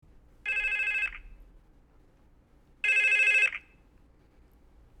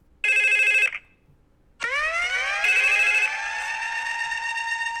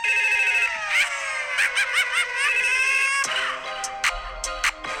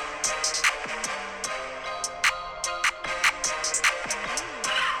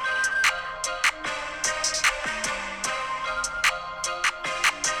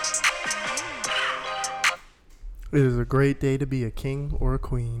It is a great day to be a king or a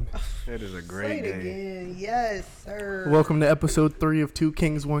queen. It is a great day. Again. Yes, sir. Welcome to episode 3 of Two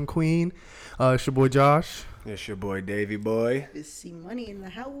Kings, One Queen. It's your boy Josh. It's your boy Davey Boy. It's C Money in the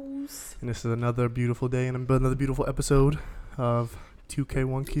house. And this is another beautiful day and another beautiful episode of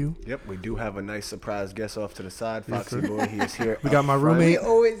 2K1Q. Yep, we do have a nice surprise guest off to the side. Yes, Foxy sir. Boy, he is here. We got my up front. roommate. We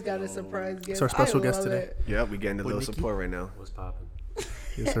always got a surprise guest. It's our special I guest love today. it. Yep, we getting a Boy little Nikki. support right now. What's poppin'?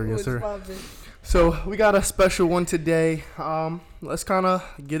 Yes, sir. Yes, What's sir. poppin'? So we got a special one today. Let's kind of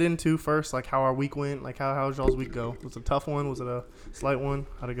get into first, like how our week went. Like how's y'all's week go? Was it a tough one? Was it a slight one?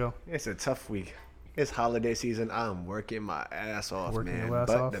 How'd it go? It's a tough week. It's holiday season. I'm working my ass off, Working man. your ass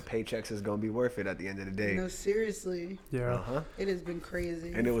But off. the paychecks is going to be worth it at the end of the day. No, seriously. Yeah. Uh-huh. It has been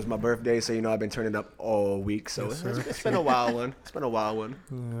crazy. And it was my birthday, so, I've been turning up all week. So Yes, it's been a wild one. It's been a wild one.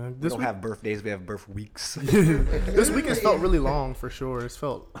 Yeah. We This don't week, have birthdays. We have birth weeks. this week has felt really long for sure. It's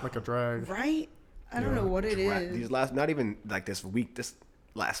felt like a drag. Right? I don't know what it is. These last, not even like this week, this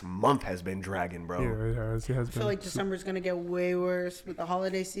last month has been dragging, bro. Yeah, it has I feel like December's going to get way worse with the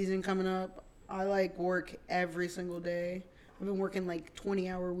holiday season coming up. I work every single day. I've been working like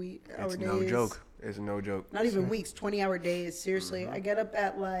 20-hour It's days. no joke. It's no joke. Not even weeks, 20-hour days. Seriously, I get up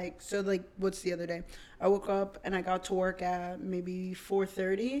at what's the other day? I woke up and I got to work at maybe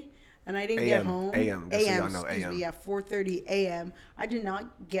 4:30, and I didn't get AM, home. AM, just so y'all know, excuse AM. me, yeah, 4:30 a.m. I did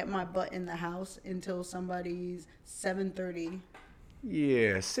not get my butt in the house until somebody's 7:30.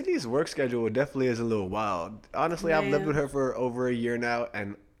 Yeah, Cindy's work schedule definitely is a little wild. Honestly, I've lived Man. with her for over a year now,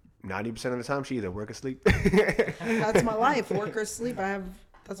 and 90% of the time she either work or sleep. That's my life. Work or sleep.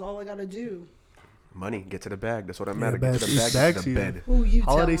 That's all I gotta do. Money, get to the bag. That's what I Yeah, matter. bag- Get to the it's bag, bag get to the season. bed, Who you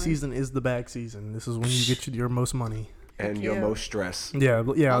Holiday telling? season is the bag season. This is when you get your most money. and your Yeah. most stress. Yeah, On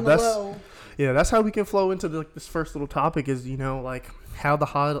the that's low. that's how we can flow into this first little topic is like how the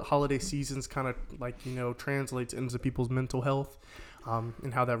holiday seasons kind of translates into people's mental health,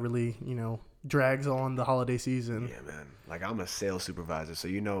 and how that really drags on the holiday season. Yeah, man. Like, I'm a sales supervisor, so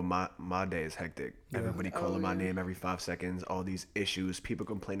my day is hectic. Yeah. Everybody calling my yeah. name every 5 seconds. All these issues, people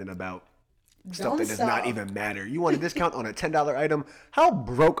complaining about stuff Don't that does stop. not even matter. You want a discount on a $10 item? How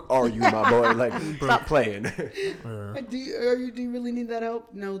broke are you, my boy? Like, stop playing. Do you really need that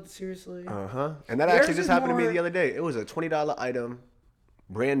help? No, seriously. Uh-huh. And that Yours actually is just happened to me more- the other day. It was a $20 item,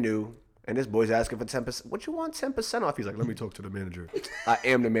 brand new, and this boy's asking for 10%. What you want 10% off? He's like, let me talk to the manager. I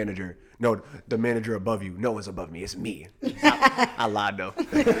am the manager. No, the manager above you. No one's above me. It's me. I lied, though.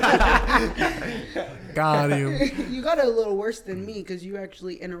 Got him. You got it a little worse than me because you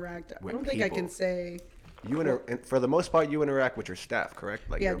actually interact. I With don't think I people. can say. And for the most part, you interact with your staff, correct?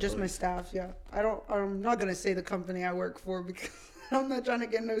 Like Yeah, your just my employees. staff. Yeah, I'm not gonna say the company I work for because I'm not trying to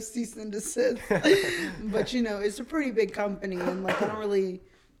get no cease and desist. But it's a pretty big company, and I don't really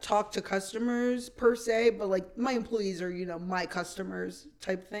talk to customers per se, but my employees are my customers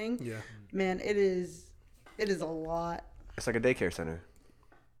type thing. Yeah. Man, it is a lot. It's like a daycare center.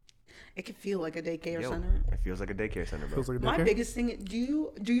 It can feel like a daycare Yo, center. It feels like a daycare center, bro. Feels like a My daycare. biggest thing,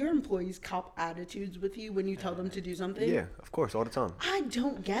 do your employees cop attitudes with you when you tell them to do something? Yeah, of course, all the time. I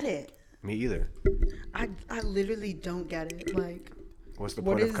don't get it. Me either. I literally don't get it. What's the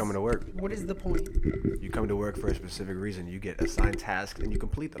What point of is- coming to work? What is the point? You come to work for a specific reason. You get assigned tasks and you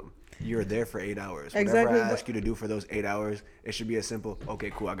complete them. You're there for 8 hours. Exactly, Whatever I but- ask you to do for those 8 hours, it should be as simple.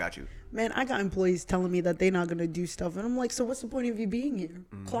 Okay, cool, I got you. Man, I got employees telling me that they're not gonna do stuff, and I'm like, so what's the point of you being here?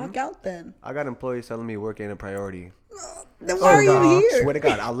 Mm-hmm. Clock out then. I got employees telling me work ain't a priority. Then why are God. you here? Swear to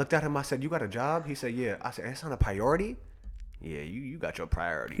God, I looked at him. I said, "You got a job?" He said, "Yeah." I said, "It's not a priority." Yeah, you got your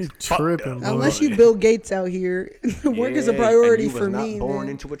priorities. You tripping, boy. Unless you Bill Gates out here, work is a Yeah, priority and you for was me. Not born man.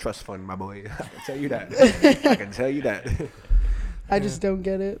 into a trust fund, my boy. I can tell you that. I can tell you that. I just don't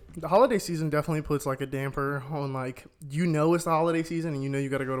get it. The holiday season definitely puts a damper on it's the holiday season and you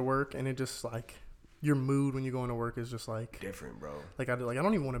got to go to work, and it just your mood when you go into work is just Different, bro. I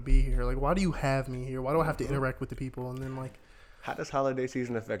don't even want to be here. Why do you have me here? Why do I have to interact with the people? And then How does holiday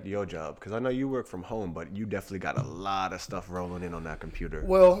season affect your job? Because I know you work from home, but you definitely got a lot of stuff rolling in on that computer.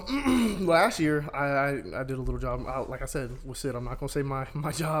 well, last year I did a little job. Like I said with Sid, I'm not gonna say my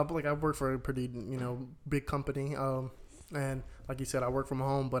job. I work for a pretty big company. And like you said, I work from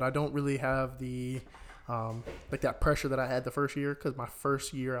home, but I don't really have the that pressure that I had the first year, because my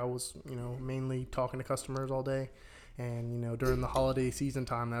first year I was mainly talking to customers all day, and during the holiday season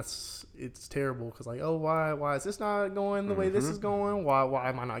time, it's terrible because why is this not going the way this is going? Why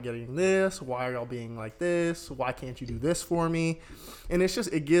am I not getting this? Why are y'all being like this? Why can't you do this for me? And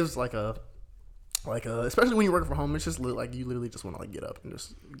it gives Like, especially when you work from home, it's just like you literally just want to like get up and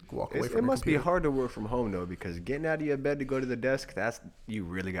just walk away from It your must be computer. hard to work from home though, because getting out of your bed to go to the desk, that's you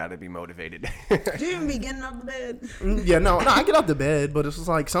really got to be motivated. Do you even be getting out of bed? Yeah, no, I get out the bed, but it's just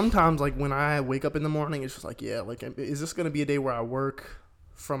like sometimes, like when I wake up in the morning, it's just like, yeah, like, is this gonna be a day where I work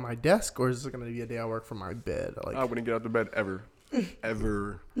from my desk, or is it gonna be a day I work from my bed? Like, I wouldn't get out of bed ever,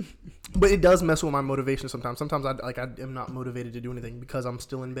 ever. but it does mess with my motivation sometimes. Sometimes I am not motivated to do anything because I'm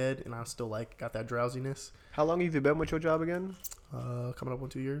still in bed and I still like got that drowsiness. How long have you been with your job again? Coming up on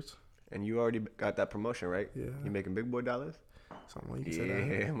 2 years. And you already got that promotion, right? Yeah. You making big boy dollars? Something like you can say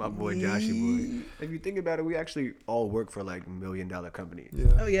that. Yeah, my boy Joshy boy. If you think about it, we actually all work for like $1 million companies. Yeah.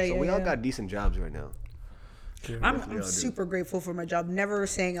 Oh yeah, So yeah. we all yeah. got decent jobs right now. Yeah. I'm all do. super grateful for my job. Never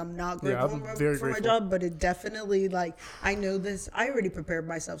saying I'm not Yeah, grateful I'm very for grateful. my job, but it definitely like I know this. I already prepared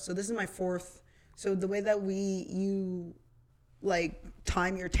myself, so this is my fourth. So the way that you like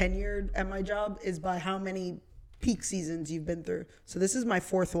time your tenure at my job is by how many peak seasons you've been through. So this is my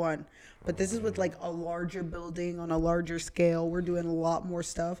fourth one, but this is with like a larger building on a larger scale. We're doing a lot more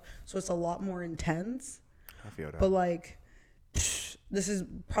stuff, so it's a lot more intense. I feel that. But like, this is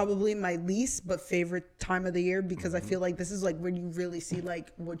probably my least but favorite time of the year because I feel like this is like when you really see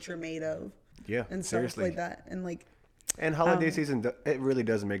like what you're made of Yeah, and stuff seriously. like that. And like, And holiday season, it really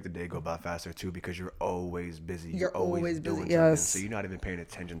does make the day go by faster too, because you're always busy. You're always busy, doing something, yes. So you're not even paying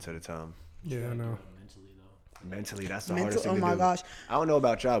attention to the time. Yeah, I know. Mentally, that's the Mental- hardest thing oh to my do. gosh. I don't know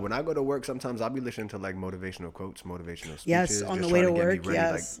about y'all. When I go to work, sometimes I'll be listening to like motivational quotes, motivational speeches. yes, on just the way trying to get me work, ready,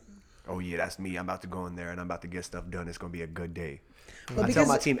 yes. Like, oh yeah, that's me. I'm about to go in there and I'm about to get stuff done. It's gonna be a good day. Well, I tell because-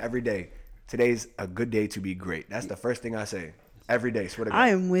 my team every day, today's a good day to be great. That's the first thing I say every day. Swear to God. I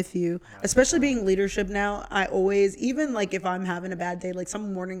am with you, especially being leadership now. I always, even like if I'm having a bad day, like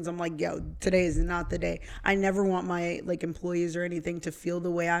some mornings I'm like, yo, today is not the day. I never want my like employees or anything to feel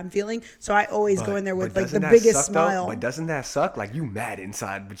the way I'm feeling. So I always go in there with But like the doesn't that biggest suck, though? smile. But doesn't that suck? Like you mad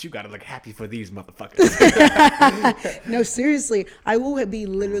inside, but you gotta look happy for these motherfuckers. No, seriously, I will be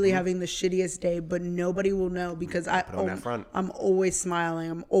literally having the shittiest day, but nobody will know because on that front. I'm always smiling.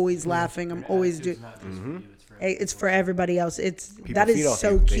 I'm always laughing. I'm always doing. It's for everybody else. People That feed is off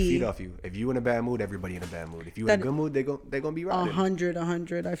so you. They key. feed off you. If you in a bad mood, everybody in a bad mood. If you in That- a good mood, they gonna be riding. 100. I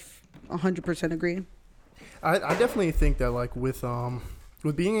 100% agree. I definitely think that like with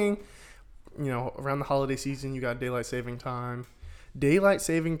being, around the holiday season, you got daylight saving time. Daylight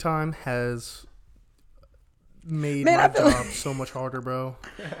saving time has made Man, my I feel job so much harder, bro.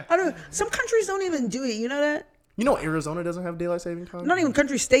 I don't. Some countries don't even do it. You know that? You know Arizona doesn't have daylight saving time? Not even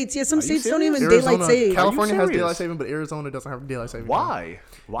country states. Yeah, some you states don't serious? even daylight Arizona, save. California has serious? daylight saving, but Arizona doesn't have daylight saving time. Why?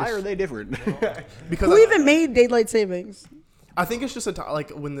 Why are they different? Because Who even made daylight savings? I think it's just like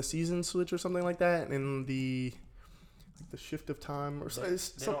when the seasons switch or something like that, and the shift of time or so.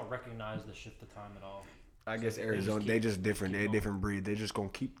 They don't recognize the shift of time at all. I guess Arizona, they just different. They're a different breed. They just gonna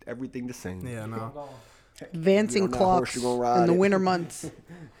keep everything the same. Yeah, no. Going. Advancing on that horse, clocks you gonna ride in the it. winter months.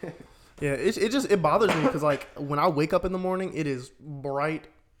 Yeah, it bothers me because like when I wake up in the morning, it is bright,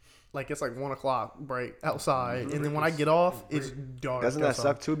 like it's like 1:00 bright outside, and then when I get off, it's dark. Doesn't that outside.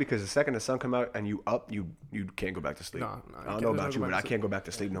 suck too? Because the second the sun come out and you up, you can't go back to sleep. Nah, you I don't can't- know there's about no you, go but back I to can't go back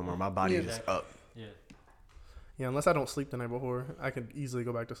to sleep no more. My body is just up. Yeah. Yeah, unless I don't sleep the night before, I could easily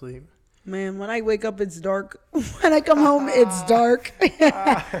go back to sleep. Man, when I wake up, it's dark. When I come home, it's dark.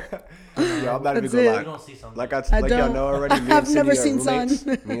 Yeah, I'm not even That's gonna it. lie. You don't see something. Like I y'all don't. know already, me I've and never Cindy are seen roommates.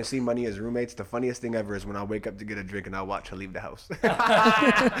 sun. Me and C Money as roommates. The funniest thing ever is when I wake up to get a drink and I watch her leave the house.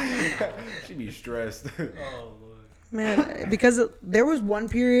 She be stressed. Oh Lord. Man, because there was one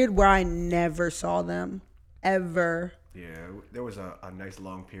period where I never saw them, ever. Yeah, there was a nice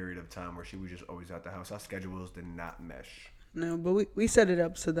long period of time where she was just always at the house. Our schedules did not mesh. No, but we set it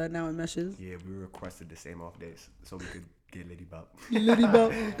up so that now it meshes. Yeah, we requested the same off days so we could get Lady Bop.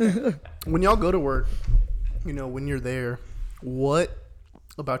 When y'all go to work, when you're there, what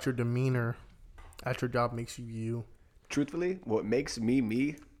about your demeanor at your job makes you you? Truthfully, what makes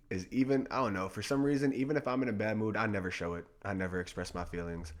me is even, I don't know, for some reason, even if I'm in a bad mood, I never show it. I never express my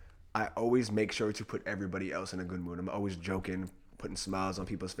feelings. I always make sure to put everybody else in a good mood. I'm always joking, putting smiles on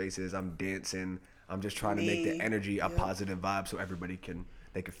people's faces. I'm dancing. I'm just trying to make the energy a positive vibe so everybody can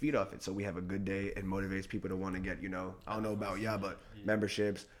feed off it. So we have a good day. It motivates people to want to get, I don't know about y'all, but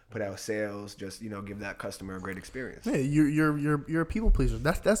memberships, put out sales, just, give that customer a great experience. Yeah, you're a people pleaser.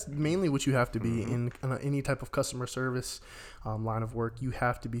 That's mainly what you have to be in any type of customer service line of work. You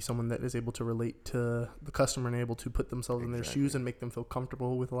have to be someone that is able to relate to the customer and able to put themselves in their shoes and make them feel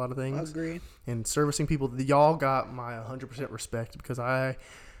comfortable with a lot of things. Agree. And servicing people, y'all got my 100% respect because I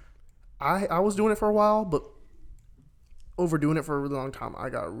was doing it for a while, but overdoing it for a really long time, I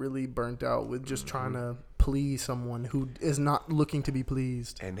got really burnt out with just trying to please someone who is not looking to be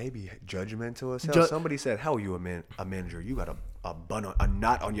pleased. And they be judgmental as hell. Somebody said, "How are you a manager? You got a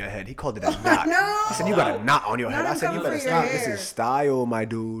knot on your head." He called it a knot. No. He said, "You got a knot on your head." I said, "You coming better for your stop. This hair." is style, my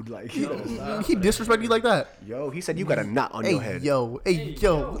dude." Like, you better stop. He disrespected you like that. Yo, he said, "You got a knot on Hey your head." yo, hey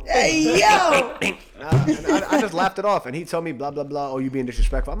yo. Hey, yo. I just laughed it off, and he told me, "Blah blah blah." Oh, you being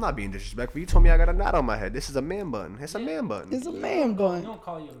disrespectful? I'm not being disrespectful. You told me I got a knot on my head. This is a man bun. It's a man bun. It's a man You bun. don't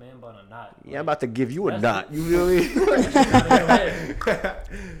call you a man bun a knot. Yeah, I'm about to give you a That's knot. it. You feel me? Like,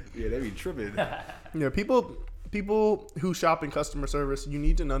 Yeah, they be tripping. Yeah, people who shop in customer service, you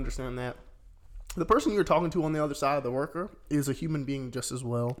need to understand that the person you're talking to on the other side of the worker is a human being just as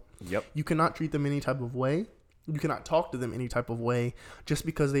well. Yep. You cannot treat them any type of way. You cannot talk to them any type of way. Just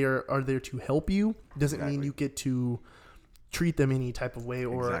because they are there to help you doesn't mean you get to treat them any type of way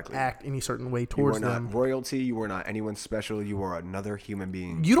or Exactly. act any certain way You towards are not them. royalty. You are not anyone special. You are another human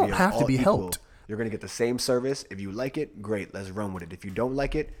being. You don't We are have to all be equal. helped. You're gonna get the same service. If you like it, great. Let's run with it. If you don't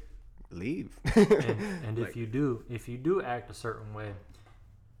like it, leave. and if you do act a certain way,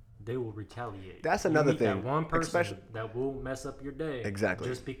 they will retaliate. That's You another meet thing, That one person especially- that will mess up your day. Exactly.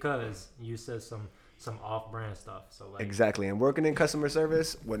 Just because you said some off-brand stuff. So like, Exactly. And working in customer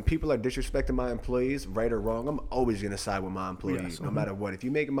service, when people are disrespecting my employees, right or wrong, I'm always gonna side with my employee, Yes. no matter what. If you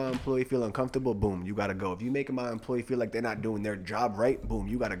make my employee feel uncomfortable, boom, you gotta go. If you make my employee feel like they're not doing their job right, boom,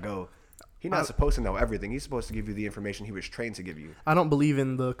 you gotta go. He's not supposed to know everything. He's supposed to give you the information he was trained to give you. I don't believe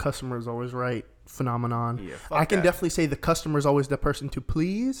in the customer is always right phenomenon. Yeah, fuck I can that. definitely say the customer is always the person to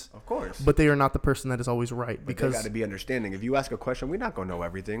please, Of course. but they are not the person that is always right. But they Because got to be understanding. If you ask a question, we're not gonna know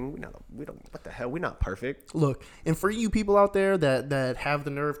everything. We don't. What the hell? We're not perfect. look, and for you people out there that have the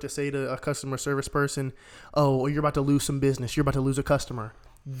nerve to say to a customer service person, "Oh, you're about to lose some business. You're about to lose a customer."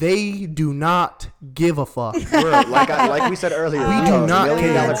 They do not give a fuck. Like we said earlier, We we do are not a $1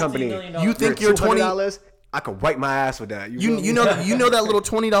 million care. company. You think you're $200? I could wipe my ass with that. You know that little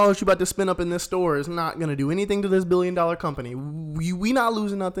 $20 you about to spend up in this store is not gonna do anything to this $1 billion company. We not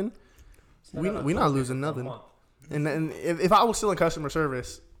losing nothing. We not losing nothing. And if I was still in customer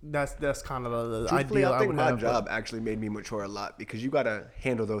service, that's kind of the Truthfully, ideal I I think would my have. job actually made me mature a lot because you gotta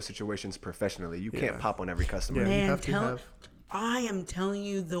handle those situations professionally. You can't pop on every customer. Yeah. you Man, have to have- I am telling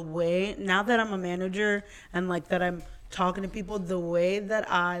you the way, now that I'm a manager and like that I'm talking to people, the way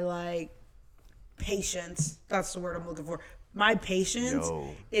that I like patience, that's the word I'm looking for. My patience Yo.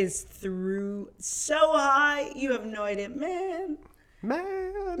 is through so high. You have no idea, man.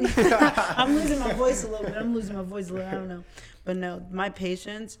 Man. I'm losing my voice a little bit. I don't know. But no, my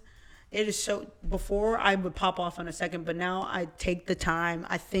patience, it is so. Before I would pop off in a second, but now I take the time.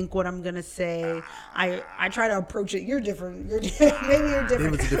 I think what I'm gonna say. I try to approach it. You're different. Maybe you're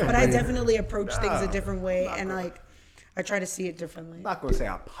different. was a different But I way. definitely approach things a different way, and like I try to see it differently. I'm not gonna say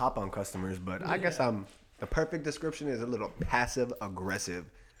I pop on customers, but I guess the perfect description is a little passive aggressive.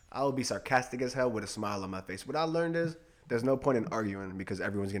 I will be sarcastic as hell with a smile on my face. What I learned is there's no point in arguing because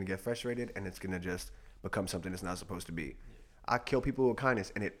everyone's gonna get frustrated and it's gonna just become something it's not supposed to be. I kill people with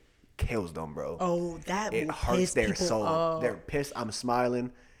kindness and it kills them, bro. Oh, that It will hurts piss their people soul. off. They're pissed. I'm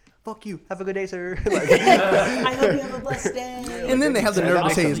smiling. Fuck you. Have a good day, sir. Like, I hope you have a blessed day. And then they have the Yeah, nerve that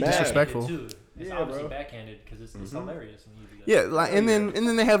to say makes it's them mad. disrespectful. Too. It's obviously backhanded because it's hilarious when you do that. Yeah, like, and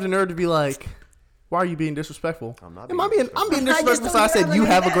then they have the nerve to be like, "Why are you being disrespectful?" I'm not I'm being being disrespectful. So I said, "You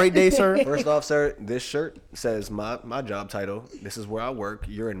have a great day, sir." First off, sir, this shirt says my job title. This is where I work.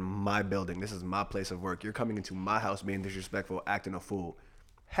 You're in my building. This is my place of work. You're coming into my house being disrespectful, acting a fool.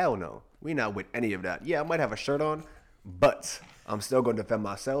 Hell no. We not with any of that. Yeah, I might have a shirt on, but I'm still going to defend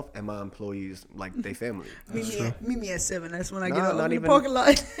myself and my employees like they family. Meet me at 7. That's when I Nah, get out not in the even- parking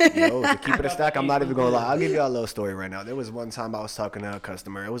lot. Yo, to keep it a stack, I'm not even gonna lie. I'll give you a little story right now. There was one time I was talking to a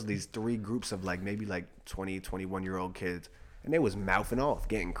customer. It was these 3 groups of maybe 20, 21-year-old kids, and they was mouthing off,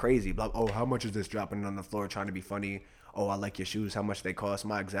 getting crazy. Blah, oh, how much is this? Dropping it on the floor, trying to be funny. Oh, I like your shoes. How much they cost?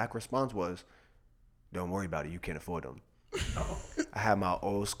 My exact response was, "Don't worry about it. You can't afford them." I had my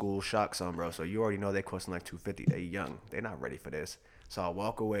old school shocks on, bro. So you already know they costing like $250. They young. They're not ready for this. So I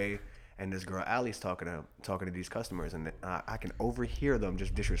walk away, and this girl Allie's talking to these customers, and I can overhear them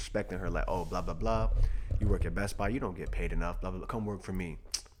just disrespecting her, like, "Oh, blah blah blah. You work at Best Buy. You don't get paid enough. Blah blah blah. Come work for me."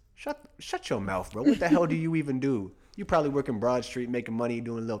 Shut your mouth, bro. What the hell do you even do? You probably work in Broad Street, making money,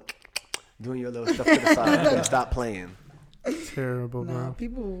 doing your little stuff to the side. You better stop playing. Terrible, No, bro.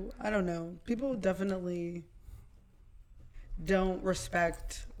 people, I don't know. People definitely don't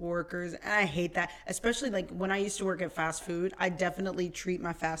respect workers. And I hate that. Especially like when I used to work at fast food, I definitely treat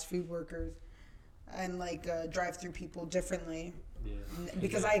my fast food workers and drive-through people differently.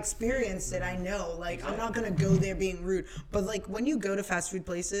 because I experienced it. I know, like, I'm not gonna go there being rude, but like when you go to fast food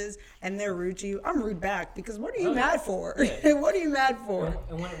places and they're rude to you, I'm rude back because what are you mad for? What are you mad for?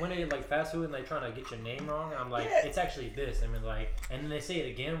 And when they like fast food and they trying to get your name wrong, I'm like, it's actually this. I mean, like, and then they say it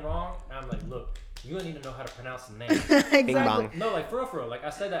again wrong. And I'm like, look, you don't need to know how to pronounce the name. Exactly. No, like for real. Like I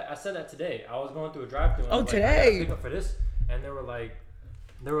said that today. I was going through a drive-thru. And I was today. Like, I gotta pick up for this, and they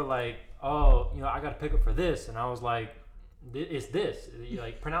were like, oh, you know, I gotta pick up for this, and I was like, it's this. You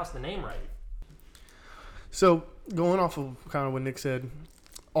like pronounce the name right. So going off of kind of what Nick said,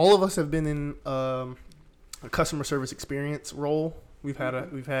 all of us have been in a customer service experience role. We've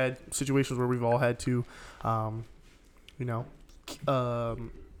had situations where we've all had to,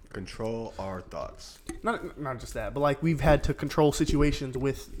 Control our thoughts. Not just that, but like we've had to control situations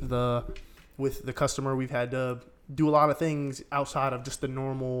with the customer. We've had to do a lot of things outside of just the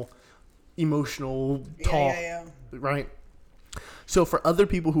normal emotional talk, right? So for other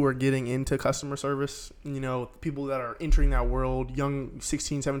people who are getting into customer service, you know, people that are entering that world, young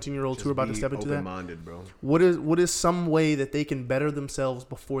 16, 17-year-olds who are about to step into that, open-minded, bro. what is some way that they can better themselves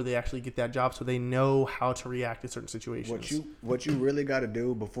before they actually get that job so they know how to react in certain situations? What you really got to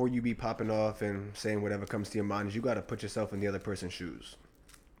do before you be popping off and saying whatever comes to your mind is you got to put yourself in the other person's shoes.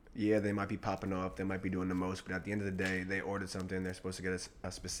 Yeah, they might be popping off, they might be doing the most, but at the end of the day, they ordered something, they're supposed to get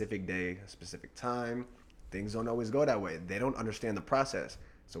a specific day, a specific time. Things don't always go that way. They don't understand the process.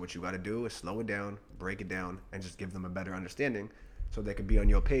 So what you got to do is slow it down, break it down, and just give them a better understanding so they can be on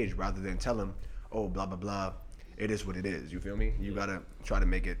your page rather than tell them, oh, blah, blah, blah. It is what it is. You feel me? You got to try to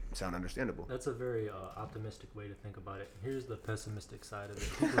make it sound understandable. That's a very optimistic way to think about it. Here's the pessimistic side of it.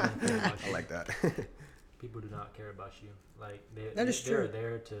 People don't care about you. I like that. People do not care about you. Like true. They're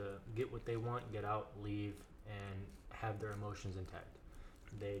there to get what they want, get out, leave, and have their emotions intact.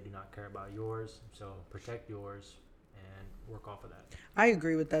 They do not care about yours, so protect yours and work off of that. I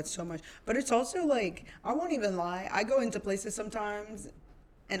agree with that so much. But it's also like, I won't even lie. I go into places sometimes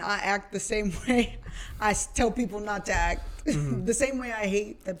and I act the same way I tell people not to act. Mm-hmm. The same way I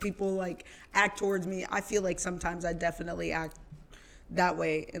hate that people like act towards me. I feel like sometimes I definitely act that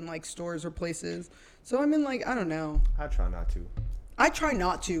way in like stores or places. So I mean, like, I don't know. I try not to. I try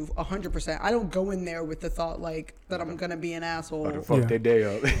not to 100%. I don't go in there with the thought like that I'm gonna be an asshole. About to fuck their day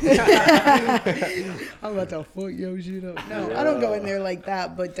up. I'm about to fuck your shit up. No, I don't go in there like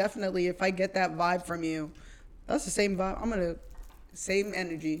that. But definitely, if I get that vibe from you, that's the same vibe. I'm gonna same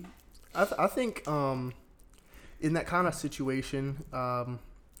energy. I think in that kind of situation,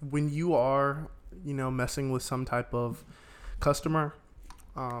 when you are, you know, messing with some type of customer,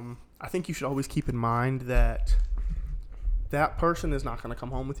 I think you should always keep in mind that person is not going to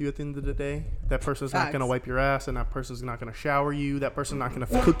come home with you at the end of the day. That person is not going to wipe your ass, and that person is not going to shower you. That person is not going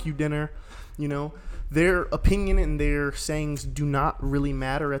to cook you dinner. You know, their opinion and their sayings do not really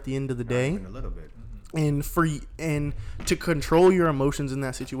matter at the end of the day. Even a little bit. And to control your emotions in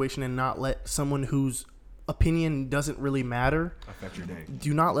that situation and not let someone whose opinion doesn't really matter affect your day.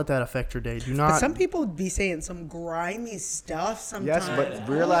 Do not let that affect your day. Do not. But some people be saying some grimy stuff sometimes. Yes, but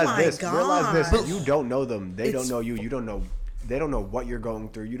realize this. You don't know them. They don't know you. You don't know. They don't know what you're going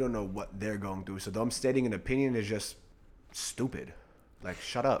through. You don't know what they're going through. So them stating an opinion is just stupid. Like,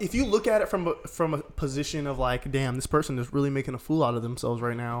 shut up. If you look at it from a position of like, damn, this person is really making a fool out of themselves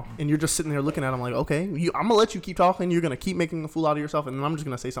right now, and you're just sitting there looking at them like, okay, I'm gonna let you keep talking. You're gonna keep making a fool out of yourself, and then I'm just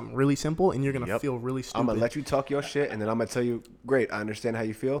gonna say something really simple, and you're gonna feel really stupid. I'm gonna let you talk your shit, and then I'm gonna tell you, great, I understand how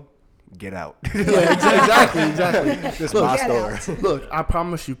you feel. Get out. Yeah, exactly. This is my store. Look, I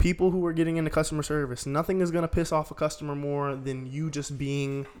promise you, people who are getting into customer service, nothing is gonna piss off a customer more than you just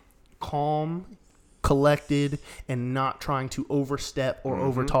being calm, collected, and not trying to overstep or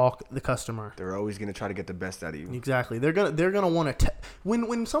overtalk the customer. They're always gonna try to get the best out of you. Exactly. They're gonna want to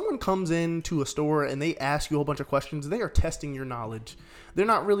when someone comes into a store and they ask you a whole bunch of questions, they are testing your knowledge. They're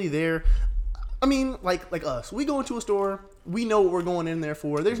not really there. I mean, like us, we go into a store, we know what we're going in there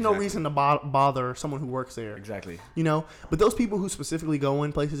for. There's no reason to bother someone who works there. Exactly. You know, but those people who specifically go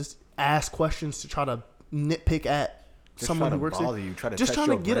in places, ask questions to try to nitpick at someone who works there, just trying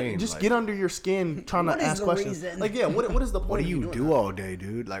to get under your skin, trying to ask questions. Reason? Like, yeah, what is the point? What do you do all day,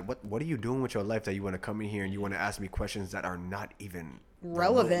 dude? Like, what are you doing with your life that you want to come in here and you want to ask me questions that are not even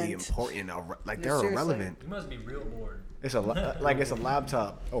relevant, important? Like, they're irrelevant. You must be real bored. It's a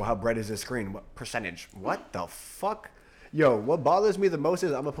laptop. Oh, how bright is this screen? What percentage? What the fuck? Yo, what bothers me the most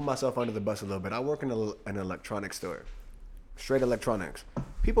is I'm gonna put myself under the bus a little bit. I work in an electronics store, straight electronics.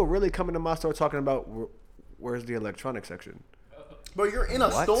 People really come into my store talking about where's the electronics section. Bro, you're in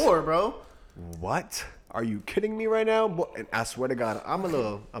a store, bro. What? Are you kidding me right now? And I swear to God, I'm a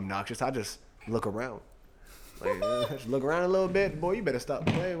little obnoxious. I just look around. Like, just look around a little bit, boy. You better stop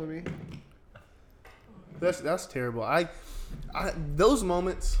playing with me. That's terrible. I those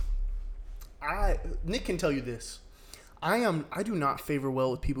moments. Nick can tell you this. I do not favor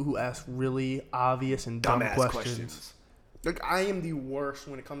well with people who ask really obvious and dumb Dumbass questions. Like, I am the worst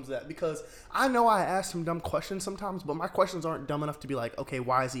when it comes to that, because I know I ask some dumb questions sometimes, but my questions aren't dumb enough to be like, okay,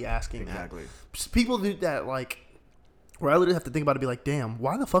 why is he asking Exactly. that? People do that, like, where I literally have to think about it and be like, damn,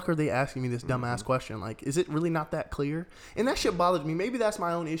 why the fuck are they asking me this dumbass question? Like, is it really not that clear? And that shit bothers me. Maybe that's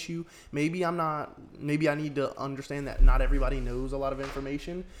my own issue. Maybe I need to understand that not everybody knows a lot of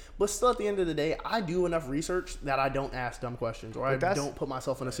information. But still, at the end of the day, I do enough research that I don't ask dumb questions, or I don't put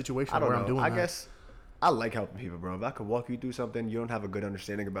myself in a situation where I'm doing that. I guess I like helping people, bro. If I could walk you through something, you don't have a good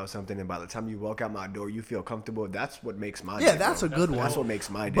understanding about something, and by the time you walk out my door, you feel comfortable. That's what makes my day. Yeah, that's bro. a good one. That's what makes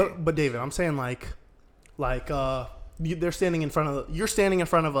my day. But David, I'm saying they're standing in front of you're standing in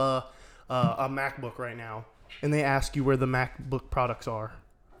front of a MacBook right now, and they ask you where the MacBook products are.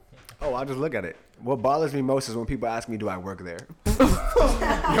 Oh, I'll just look at it. What bothers me most is when people ask me, do I work there?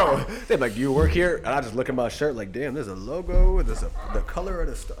 Yo, they're like, do you work here? And I just look at my shirt like, damn, there's a logo, the color of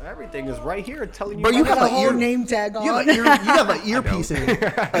the stuff. Everything is right here telling you. Bro, you Got have a whole ear- name tag on. You have an earpiece in.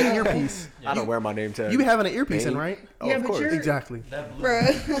 An earpiece. I don't wear my name tag. You be having an earpiece in, right? Oh, Yeah, of but course. you're- Exactly. That blew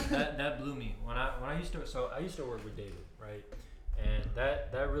Bruh. me. That blew me when I used to work with David, right? And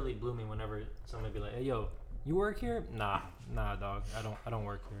that really blew me whenever somebody be like, "Hey, yo, you work here?" Nah, dog. I don't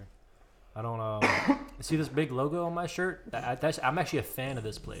work here. I don't see this big logo on my shirt. I'm actually a fan of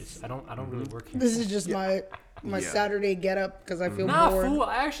this place. I don't really work here. This is just my Yeah. Saturday get up because I feel Nah, bored. fool.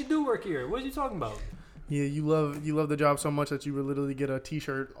 I actually do work here. What are you talking about? Yeah, you love the job so much that you would literally get a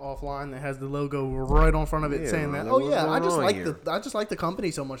T-shirt offline that has the logo right on front of it, Yeah, saying that. like, Oh what's yeah, going on I just like the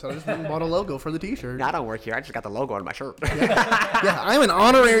company so much that I just went and bought a logo for the T-shirt. I don't work here. I just got the logo on my shirt. Yeah, I'm an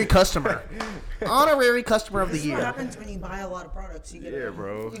honorary customer. Honorary customer of the This is what year. happens when you buy a lot of products. You get Yeah,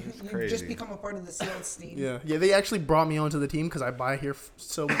 bro. You, It's you crazy. just become a part of the sales team. Yeah, they actually brought me onto the team because I buy here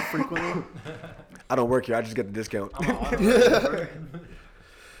so frequently. I don't work here. I just get the discount.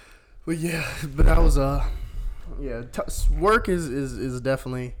 But yeah, but that was work is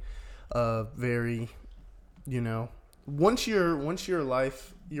definitely very, once your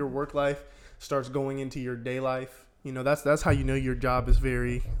work life starts going into your day life, that's how you know your job is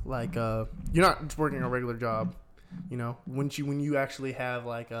very like you're not just working a regular job, when you actually have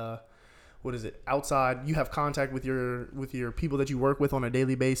like what is it, outside, you have contact with your people that you work with on a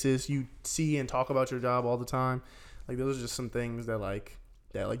daily basis, you see and talk about your job all the time. Like those are just some things that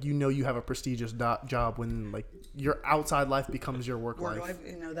you have a prestigious job when like your outside life becomes your work Work life.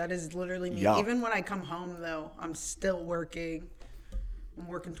 life, that is literally me. Yeah. Even when I come home, though, I'm still working. I'm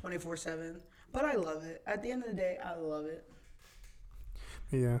working 24/7, but I love it. At the end of the day, I love it.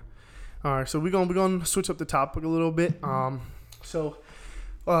 Yeah. All right, so we're gonna switch up the topic a little bit. So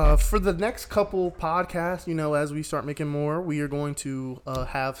for the next couple podcasts, as we start making more, we are going to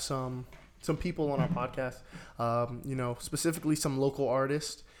have some people on our podcast. Specifically some local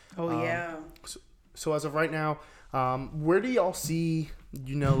artists. Oh yeah. So as of right now, where do y'all see,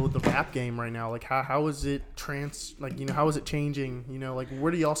 the rap game right now? Like how is it how is it changing? Like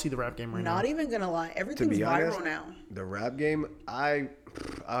where do y'all see the rap game right now? Not even gonna lie, everything's be viral honest, now. The rap game, I'd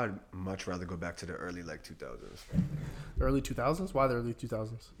much rather go back to the early 2000s. Early 2000s? Why the early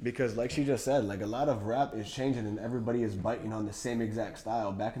 2000s? Because like she just said, like a lot of rap is changing and everybody is biting on the same exact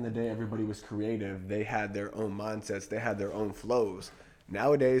style. Back in the day, everybody was creative. They had their own mindsets. They had their own flows.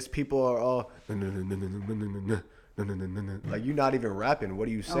 Nowadays, people are all like, you're not even rapping. What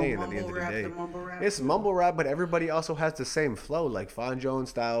are you saying at the end of the day? Mumble rap. It's mumble rap, but everybody also has the same flow. Like, find your own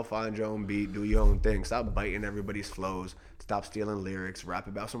style, find your own beat, do your own thing. Stop biting everybody's flows. Stop stealing lyrics. Rap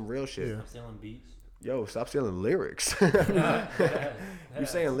about some real shit. Yeah. Selling beats. Yo, stop stealing lyrics. You're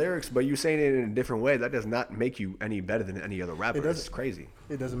saying lyrics, but you're saying it in a different way. That does not make you any better than any other rapper. doesn't. It's crazy.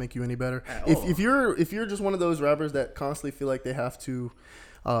 It doesn't make you any better. At If all. you're just one of those rappers that constantly feel like they have to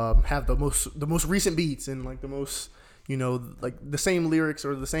have the most recent beats and like the most like the same lyrics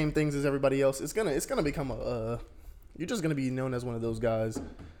or the same things as everybody else, it's gonna become you're just gonna be known as one of those guys.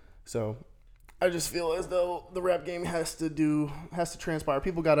 So I just feel as though the rap game has to transpire.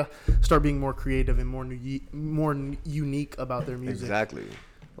 People gotta start being more creative and more unique about their music. Exactly.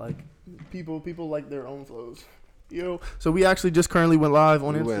 Like people like their own flows. So we actually just currently went live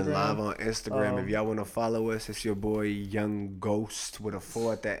on Instagram. We went live on Instagram. If y'all want to follow us, it's your boy Young Ghost with a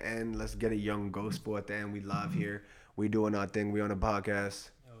 4 at the end. Let's get a Young Ghost 4 at the end. We live here. We doing our thing. We on a podcast.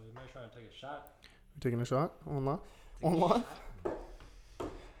 Yo, you might trying to take a shot. Taking a shot online.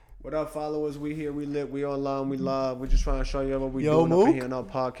 What up, followers? We here, we lit, we online, we live. We just trying to show you what we Yo, doing up Mook. in here on our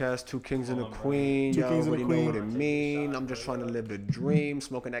podcast, Two Kings and a Queen. Two Y'all Kings and a already know what Queen. it mean. I'm just trying to live the dream,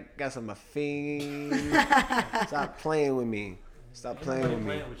 smoking that gas. I'm a fiend. Stop playing with me. Stop playing with me.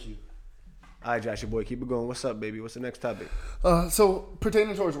 Playing with you. All right, Josh, your boy, keep it going. What's up, baby? What's the next topic? So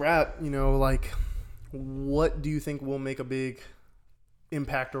pertaining towards rap, you know, like, what do you think will make a big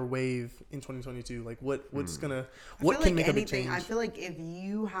impact or wave in 2022? Like, what's gonna, what I can feel make like a big change? I feel like if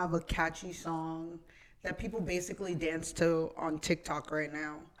you have a catchy song that people basically dance to on TikTok right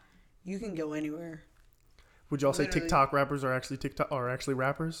now, you can go anywhere. Would y'all say Literally. TikTok rappers are actually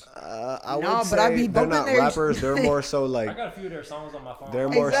rappers? I No, would but I say be they're bumping not their- rappers. They're more so I like got a few of their songs on my phone. they're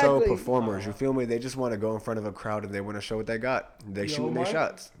more so Exactly. performers. You feel me? They just want to go in front of a crowd and they want to show what they got. They shooting their Mike?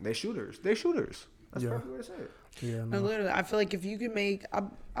 shots. They shooters. They shooters. That's Yeah. the perfect way to say it. Yeah, No, no. literally, I feel like if you can make,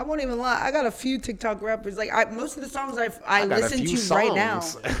 I won't even lie, I got a few TikTok rappers. Like, most of the songs I got a listen few to right now.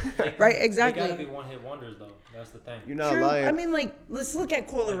 songs. Right, They gotta be exactly. one-hit wonders, though. That's the thing. You're not True. lying. I mean, like, let's look at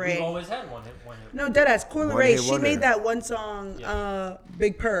Coil Like, Ray. we've always had one hit. No, deadass. Coil One Ray, hit she wonder. made that one song,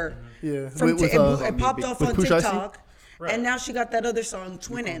 Big Purr. Yeah, From with, it popped off with on Pooh Shiesty? TikTok, Right. and now she got that other song,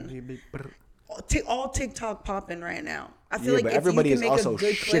 Twinning. All TikTok popping right now. I feel Yeah, like but if everybody you is can make also a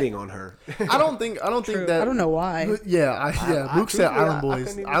good shitting clip, on her. I don't think True. that. I don't know why. Yeah, I Mook said truthfully, Island I Boys.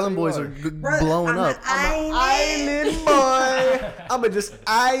 couldn't even Island say Boys why. are Bruh, blowing I'm up. an Island boy. I'm a just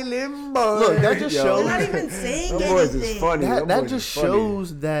island boy. Look, that just Yo. shows- They're not even saying Them boys anything. is funny. That Them boys just is funny.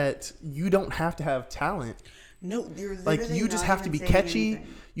 shows that you don't have to have talent. No, you're Like, literally you just not have to even be saying catchy. anything.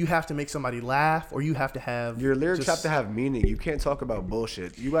 You have to make somebody laugh, or you have to have Your lyrics just- have to have meaning. You can't talk about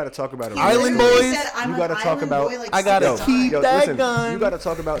bullshit. You got to talk about a Island literally Boys, said, "I'm you an gotta talk island about- boy," like, I gotta six keep times. that listen, gun. You got to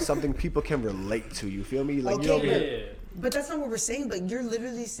talk about something people can relate to. You feel me? Like Okay, you don't Yeah. get, But that's not what we're saying. But you're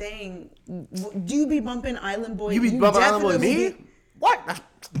literally saying, do you be bumping Island Boy? You be bumping Island Boy. definitely Me? be- what?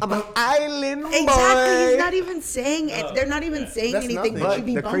 I'm an island boy. Exactly. He's not even saying it. They're not even saying That's anything. nothing. But you But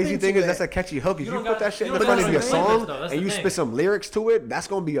be the crazy bumping thing to is, that's it. a catchy hook. If You you don't put got- that shit you in don't front got of to your explain this, song though. That's and the you thing. spit some lyrics to it, that's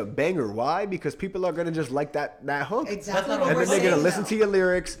gonna be a banger. Why? Because people are gonna just like that hook. Exactly. not what what And we're then they're saying, gonna listen though. to your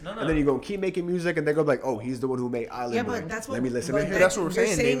lyrics, No, no. and then you're gonna keep making music, and they're gonna be like, "Oh, he's the one who made Island Yeah, Boy." but that's what. Let me listen but to him. That's what we're you're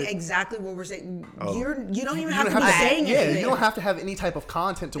saying, saying David. exactly what we're saying. Oh. You don't even You have don't to be have to, saying yeah, anything. you don't have to have any type of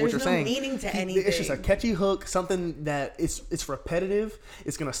content to what There's you're no saying. meaning to It's just a anything. catchy hook, something that it's repetitive.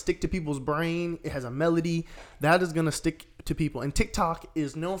 It's gonna stick to people's brain. It has a melody that is gonna stick to people. And TikTok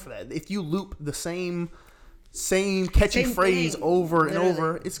is known for that. If you loop the same catchy Same phrase thing, over and literally.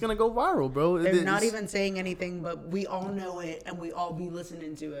 over, it's gonna go viral, bro. They're not It's- even saying anything, but we all know it, and we all be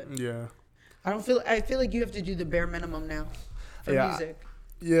listening to it. Yeah. I feel like you have to do the bare minimum now for Yeah. music.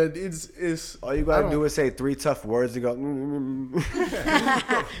 Yeah, it's. All you I gotta don't- do is say 3 tough words and go, and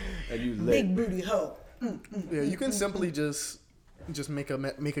you lit. Big booty hoe. Yeah, you can simply just make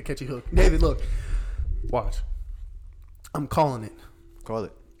a catchy hook. David, look, watch. I'm calling it. Call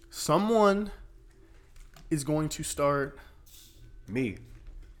it Someone is going to start. me.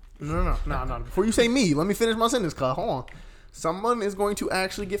 No. Before you say me, let me finish my sentence, cuz. Hold on. Someone is going to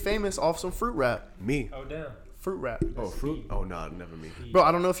actually get famous off some fruit rap. Me. Oh, damn. Fruit rap. Oh, fruit. Oh, no, never me. Bro,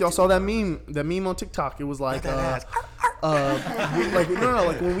 I don't know if y'all saw that meme on TikTok. It was like, like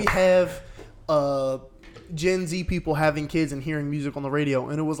when we have Gen Z people having kids and hearing music on the radio,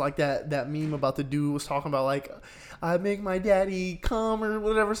 and it was like that meme about the dude was talking about like, I make my daddy come or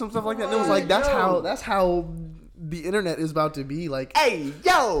whatever, some stuff like that. And it was like that's how the internet is about to be. Like, Hey,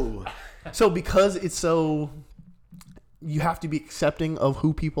 yo! so because it's so, you have to be accepting of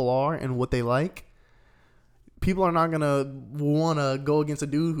who people are and what they like. People are not gonna want to go against a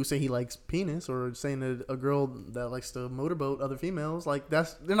dude who say he likes penis, or saying that a girl that likes to motorboat other females. Like they're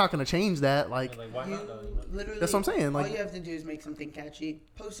not gonna change that. Like, Like, why You not, though? You know? literally. That's what I'm saying, like- all you have to do is make something catchy,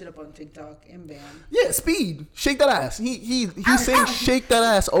 post it up on TikTok, and bam. yeah, Speed, shake that ass. He saying shake that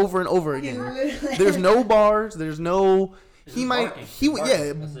ass over and over again. literally- There's no bars. There's no. He just might. barking. He Barking.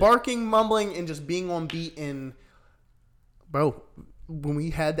 yeah, That's it. barking, mumbling, and just being on beat. And bro, when we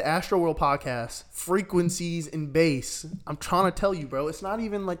had the Astro World podcast, frequencies and bass. I'm trying to tell you, bro. It's not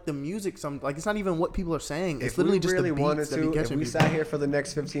even like the music. It's not even what people are saying. It's If we literally just really the wanted beats that be to, if catching we people. sat here for the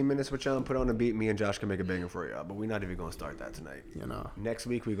next 15 minutes with y'all and put on a beat, me and Josh can make a banger for y'all. But we're not even gonna start that tonight. You know. Next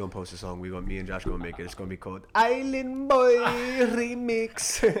week we're gonna post a song. Me and Josh gonna make it. It's gonna be called Island Boy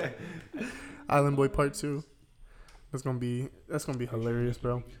Remix. Island Boy Part 2. That's gonna be hilarious,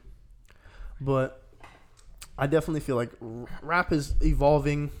 bro. But I definitely feel like rap is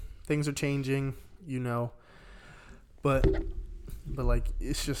evolving. Things are changing, you know. But like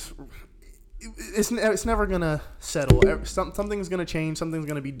it's just it's never gonna settle. Something's gonna change. Something's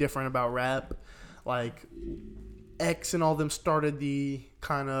gonna be different about rap. Like X and all them started the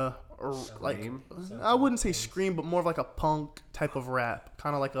kind of like Scream? I wouldn't say scream, but more of like a punk type of rap,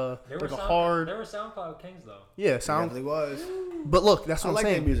 kind of like a They were like a Sound- hard They were SoundCloud kings though. yeah It sound. definitely was. But look, that's I what like I'm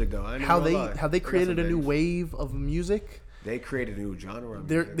their saying. music though. I ain't How gonna they lie. how they got created a some new bangers. wave of music. They created a new genre. Of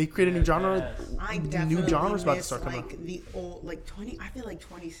They music. created a new genre. Yes. I New definitely genres about to miss, start coming like out. the old, like 20. I feel like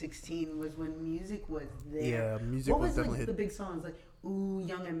 2016 was when music was there. Yeah, music what was was definitely like hit. the big songs like Ooh,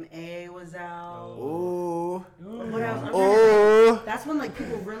 Young M.A. was out. Ooh. What else? Ooh. That's when like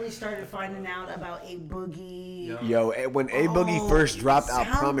people really started finding out about A Boogie. Yo, when A Boogie first dropped, I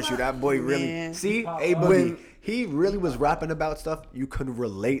promise you that boy really Man. see Pop A up. Boogie. He really was rapping about stuff you could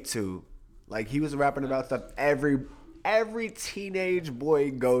relate to. Like he was rapping about stuff every teenage boy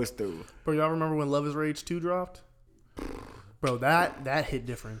goes through. Bro, y'all remember when Love Is Rage 2 dropped? Bro, that hit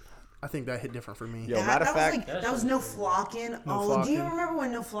different. I think that hit different for me. Yo, matter of fact, was like, that was No Flockin'. Do you Flockin'. remember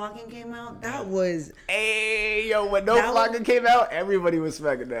when No Flockin' came out? That was hey, yo, when No That was- Flockin' came out, everybody was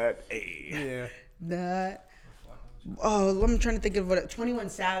smacking that. Hey. Yeah. that. Oh, I'm trying to think of what 21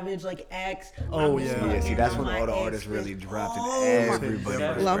 Savage, like X. Oh, I'm yeah. smoking Yeah, see, that's when on all the my artists X really is- dropped and Oh, everybody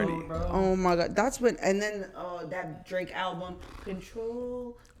my- was Love- ready. Oh my god, that's when, and then that Drake album,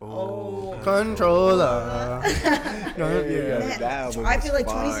 Control. Oh, Controller. Yeah, man, that album I was feel like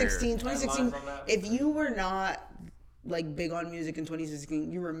fire. 2016. That line from that- If you were not like big on music in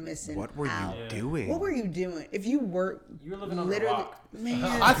 2016, you were missing. What were out. you doing? What were you doing? If you were, You were living on a literally, rock. man.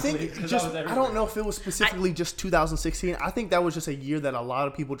 I think Because that just was I everywhere. don't know if it was specifically just 2016. I think that was just a year that a lot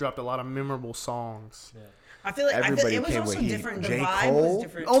of people dropped a lot of memorable songs. Yeah. I feel like Everybody it was came also with heat. different. The J. vibe Cole? was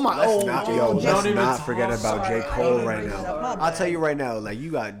different. Oh my! Let's Oh, not, oh, yo, oh, let's don't even not talk forget about J. about Cole it. right My now. bad. I'll tell you right now, like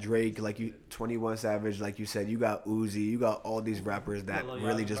you got Drake, like you 21 Savage, like you said, you got Uzi, you got all these rappers that Lil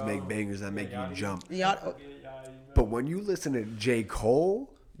really Yachty, just bro. make bangers that make you Yachty. jump. Yeah, But when you listen to J.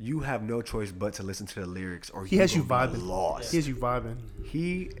 Cole, you have no choice but to listen to the lyrics, or He has you gonna be vibing. lost. He has you vibing.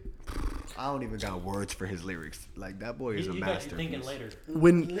 I don't even got words for his lyrics. Like that boy is a You got you thinking masterpiece. later.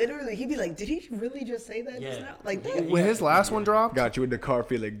 When literally, he'd be like, "Did he really just say that just Yeah. now?" Like that. when his last one dropped, Got you in the car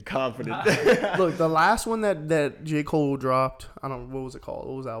feeling confident. look, the last one that J. Cole dropped, I don't what was it called?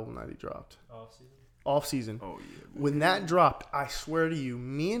 What was the album that he dropped? Off season. Off Season. Oh yeah. When that dropped, I swear to you,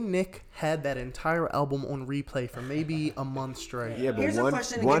 me and Nick had that entire album on replay for maybe a month straight. Yeah, but Here's a one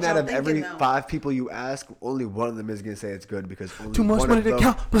question to one get out y'all of every thinking, though. 5 people you ask, only one of them is gonna say it's good because only Too much one money of to them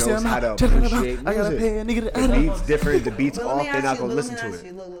count. Pussy, knows I'm how out. to appreciate I gotta music. pay a nigga to The edit. beat's different. The beat's But off. They're not gonna let listen me to ask it.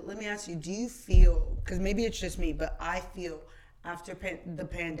 you, look, let me ask you, do you feel, because maybe it's just me, but I feel after the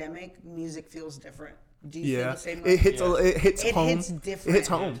pandemic, music feels different. Do you feel Yeah, the same it hits. Yeah. It hits It home. hits It different. hits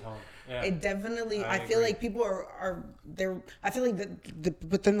home. Yeah. It definitely. I I feel agree. like people are there. I feel like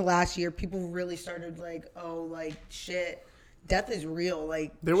within the last year, people really started like, oh, like shit, death is real.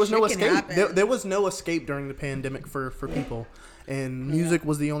 Like There was shit no can escape. happen. There was no escape during the pandemic for people, and music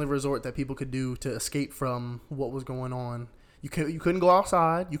was the only resort that people could do to escape from what was going on. You couldn't go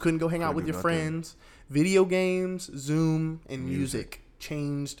outside. You couldn't go hang out with Couldn't your do nothing. friends. Video games, Zoom, and music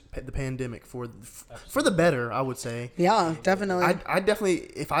changed the pandemic for the better. I would say. Yeah, definitely. I definitely,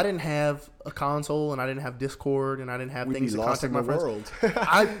 if I didn't have a console and I didn't have Discord and I didn't have We'd things be to lost contact in my the friends,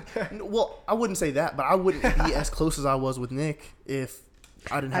 world. I wouldn't say that, but I wouldn't be as close as I was with Nick if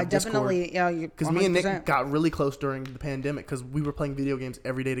I didn't I have Discord. definitely, yeah, Because me and Nick 100%. got really close during the pandemic because we were playing video games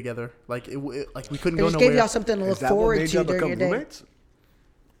every day together. Like like we couldn't It go just nowhere. gave y'all something to Is look that what forward made to y'all during become your day. roommates?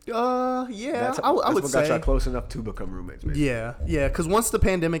 Yeah, That's I would what got say. y'all close enough to become roommates. Maybe. Yeah. Because once the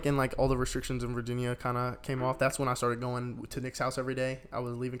pandemic and like all the restrictions in Virginia kind of came off, that's when I started going to Nick's house every day. I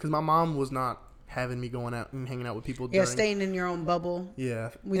was leaving because my mom was not having me going out and hanging out with people. Yeah, during, staying in your own bubble.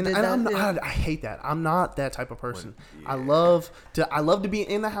 Yeah, We and, did and that, I'm not, yeah. I hate that. I'm not that type of person. I love to be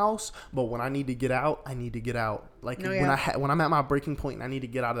in the house, but when I need to get out, I need to get out. Like No, when yeah. when I'm at my breaking point and I need to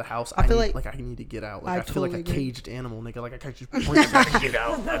get out of the house, I feel need, like- I need to get out. I Like I feel like a totally agree. caged animal, nigga. Like I can't just break out. Get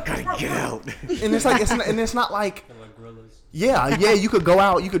out! I gotta get out. And it's like it's not like They're like gorillas. yeah, you could go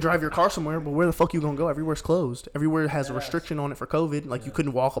out, you could drive your car somewhere, but where the fuck you gonna go? Everywhere's closed. Everywhere has a restriction on it for COVID. Like you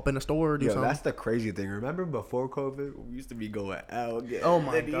couldn't walk up in a store or do Yo, something. that's the crazy thing. Remember before COVID, we used to be going out. Oh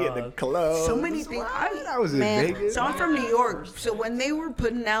my in the God. club. So many things. I was in Man, Vegas. so I'm from New York. So when they were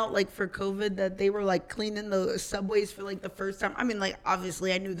putting out like for COVID that they were like cleaning the subways for like the first time. I mean, like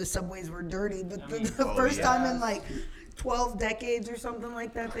obviously I knew the subways were dirty, but the first yeah. time in like 12 decades or something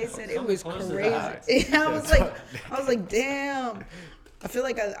like that, they said it was Something close to crazy. that. Yeah, I was like, damn. I feel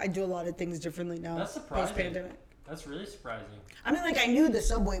like I do a lot of things differently now. That's surprising. Post-pandemic. That's really surprising. I mean, like I knew the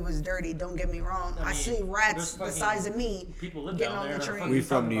subway was dirty. Don't get me wrong. I mean, see rats there's the fucking size of me people live getting down on there the that are train. fucking- We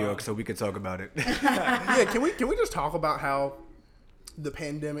from New York, so we could talk about it. yeah. Can we just talk about how the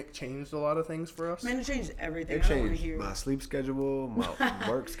pandemic changed a lot of things for us. Man, it changed everything. It I don't want to changed hear. my sleep schedule, my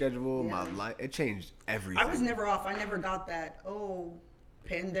work schedule, Yeah. my life. It changed everything. I was never off. I never got that. Oh,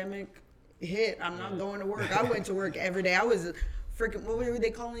 pandemic hit. I'm not going to work. I went to work every day. I was freaking. What were they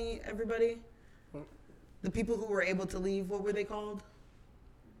calling everybody? The people who were able to leave. What were they called?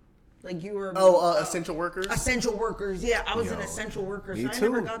 Like you were. Essential workers. Essential workers. Yeah, I was an Yo, essential worker. Me So I too.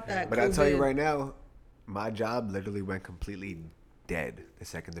 never got that. But I tell you COVID. right now, my job literally went completely dead the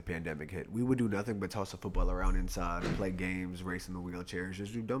second the pandemic hit. We would do nothing but toss a football around inside, play games, race in the wheelchairs,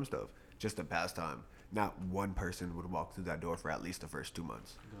 just do dumb stuff, just to pass time. Not one person would walk through that door for at least the first 2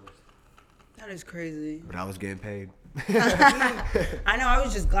 months. That is crazy. But I was getting paid. I know. I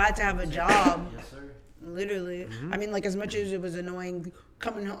was just glad to have a job. Yes, sir. Literally. Mm-hmm. I mean, like, as much as it was annoying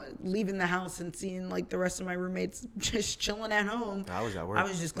coming home, leaving the house and seeing, like, the rest of my roommates just chilling at home. I was at work. I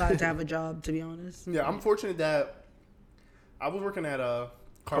was just glad to have a job, to be honest. Yeah, I'm fortunate that I was working at CarMax.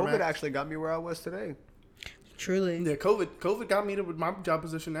 COVID actually got me where I was today. Truly. Yeah, COVID got me to my job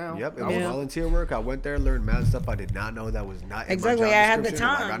position now. Yep, it I was Yeah. volunteer work. I went there, learned mad stuff I did not know that was not in Exactly, my job I had the description,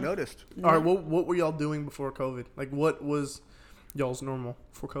 and I time. got noticed. All right, what were y'all doing before COVID? Like, what was y'all's normal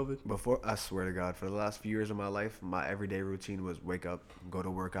for COVID? Before, I swear to God, for the last few years of my life, my everyday routine was wake up, go to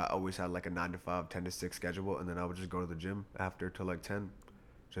work. I always had like a 9 to 5, 10 to 6 schedule, and then I would just go to the gym after till like 10,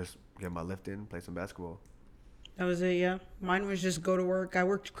 just get my lift in, play some basketball. That was it, yeah. Mine was just go to work. I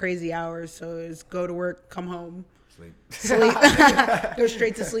worked crazy hours, so it was go to work, come home, Sleep. sleep, go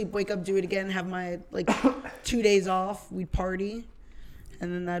straight to sleep, wake up, do it again, have my, like, 2 days off. We'd party,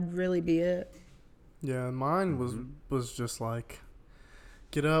 and then that'd really be it. Yeah, mine was just like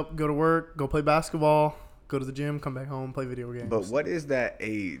get up, go to work, go play basketball, go to the gym, come back home, play video games. But what is that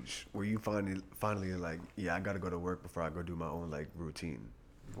age where you finally like, yeah, I got to go to work before I go do my own like routine?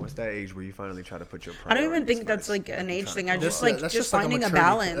 What's that age where you finally try to put your I don't even priorities think that's first? like an You're age trying thing. to I go just out. like that's just like finding a maturity-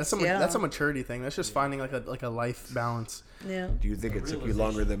 balance. That's a yeah. maturity thing. That's just finding like a life balance. Yeah. Do you think it took you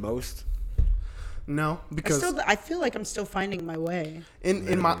longer than most? No, because I feel like I'm still finding my way.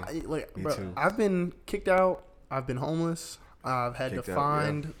 in my like, Me bro, too. I've been kicked out. I've been homeless. I've had Kicked to out,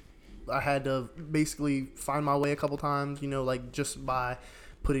 find. I had to basically find my way a couple times. You know, like just by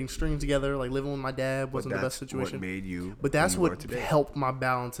putting strings together. Like living with my dad wasn't the best situation. What made you? But that's who you are what today. helped my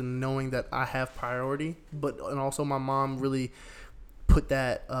balance and knowing that I have priority. And also my mom really put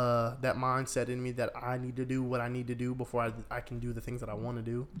that that mindset in me that I need to do what I need to do before I can do the things that I want to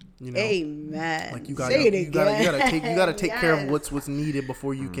do. You know, Amen. like you gotta Say it you gotta again. take care of Yes. what's needed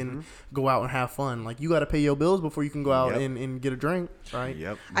before you can go out and have fun. Like you gotta pay your bills before you can go out Yep. and get a drink, right?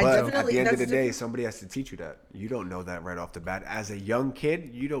 Yep. I But at definitely- the end of that's the day, different. somebody has to teach you that. You don't know that right off the bat. As a young kid,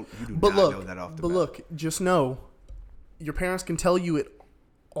 you do But not know that off the bat. look, just know your parents can tell you it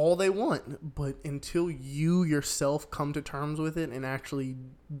all they want, but until you yourself come to terms with it and actually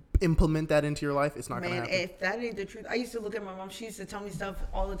implement that into your life, it's not gonna Man, happen. if that ain't the truth, I used to look at my mom. She used to tell me stuff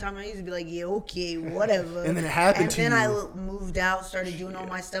all the time. I used to be like, "Yeah, okay, whatever." And then it happened and to then you. I moved out, started doing all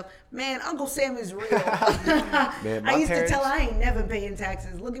my stuff. Man, Uncle Sam is real. Man, my I used to tell parents- I ain't never paying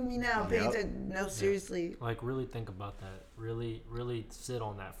taxes. Look at me now, paying Yep. taxes. No, seriously. Like really think about that. Really sit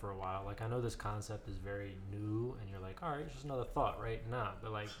on that for a while. Like I know this concept is very new, and you're like, all right, it's just another thought, right? Nah,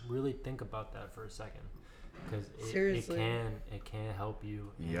 but like really think about that for a second, because it Seriously. can help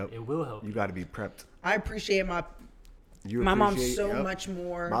you. and Yep. It will help You you. got to be prepped. I appreciate my You mom appreciate- so yep. much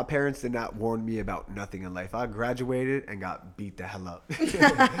more. My parents did not warn me about nothing in life. I graduated and got beat the hell up.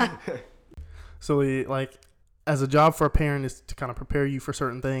 So, like, as a job for a parent is to kind of prepare you for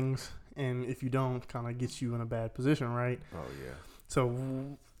certain things, and if you don't, kind of gets you in a bad position, right? Oh yeah.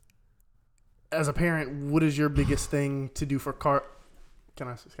 So, as a parent, what is your biggest thing to do for Can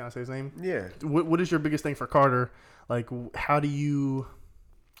I say his name? Yeah. What is your biggest thing for Carter? Like, how do you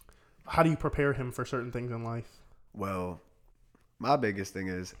prepare him for certain things in life? Well, my biggest thing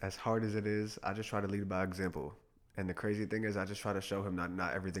is, as hard as it is, I just try to lead by example. And the crazy thing is, I just try to show him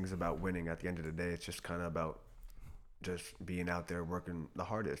not everything's about winning. At the end of the day, it's just kind of about just being out there working the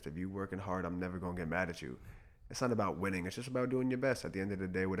hardest. If you're working hard, I'm never going to get mad at you. It's not about winning. It's just about doing your best. At the end of the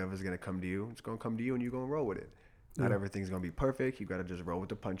day, whatever's going to come to you, it's going to come to you and you're going to roll with it. Not Yeah. everything's going to be perfect. You got to just roll with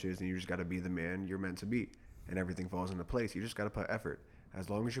the punches and you just got to be the man you're meant to be. And everything falls into place. You just got to put effort. As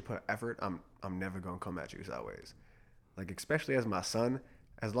long as you put effort, I'm never going to come at you sideways. Like, especially as my son,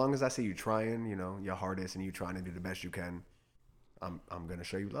 as long as I see you trying, you know, your hardest and you trying to do the best you can, I'm going to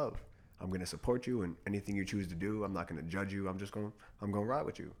show you love. I'm going to support you in anything you choose to do. I'm not going to judge you. I'm going to ride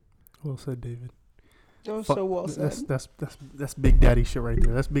with you. Well said, David. That was so well said. That's big daddy shit right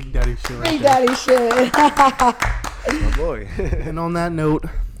there. That's big daddy shit right Big there. daddy shit. That's my boy. And on that note,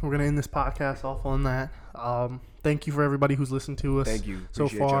 we're gonna end this podcast off on that. Thank you for everybody who's listened to us Thank you. so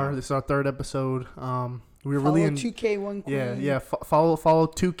Appreciate far. y'all. This is our 3rd episode. We're Follow really 2K One Queen. follow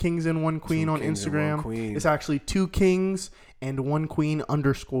 2 Kings and 1 Queen 2 on Kings and 1 Instagram. Queen. It's actually 2 Kings and 1 Queen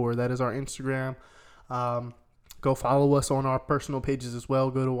 _ That is our Instagram. Go follow us on our personal pages as well.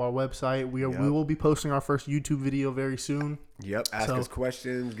 Go to our website. We will be posting our first YouTube video very soon. Yep. Ask us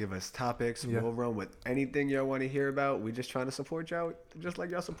questions. Give us topics. Yeah. We'll run with anything y'all want to hear about. We just trying to support y'all, just like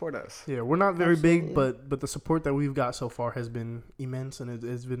y'all support us. Yeah, we're not very big, Absolutely. but the support that we've got so far has been immense, and it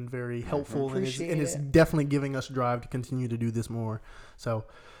has been very helpful, and Appreciate it's it. definitely giving us drive to continue to do this more. So,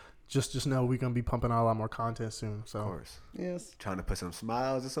 just know we're gonna be pumping out a lot more content soon. Of So, course. Yes. Trying to put some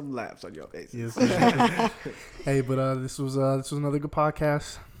smiles and some laughs on your faces. yes. Hey, but this was another good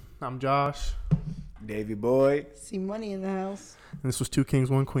podcast. I'm Josh, Davey boy. See money in the house. and this was 2 Kings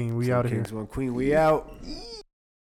 1 Queen. We 2 out of here. Kings, 1 Queen. We out. Yee.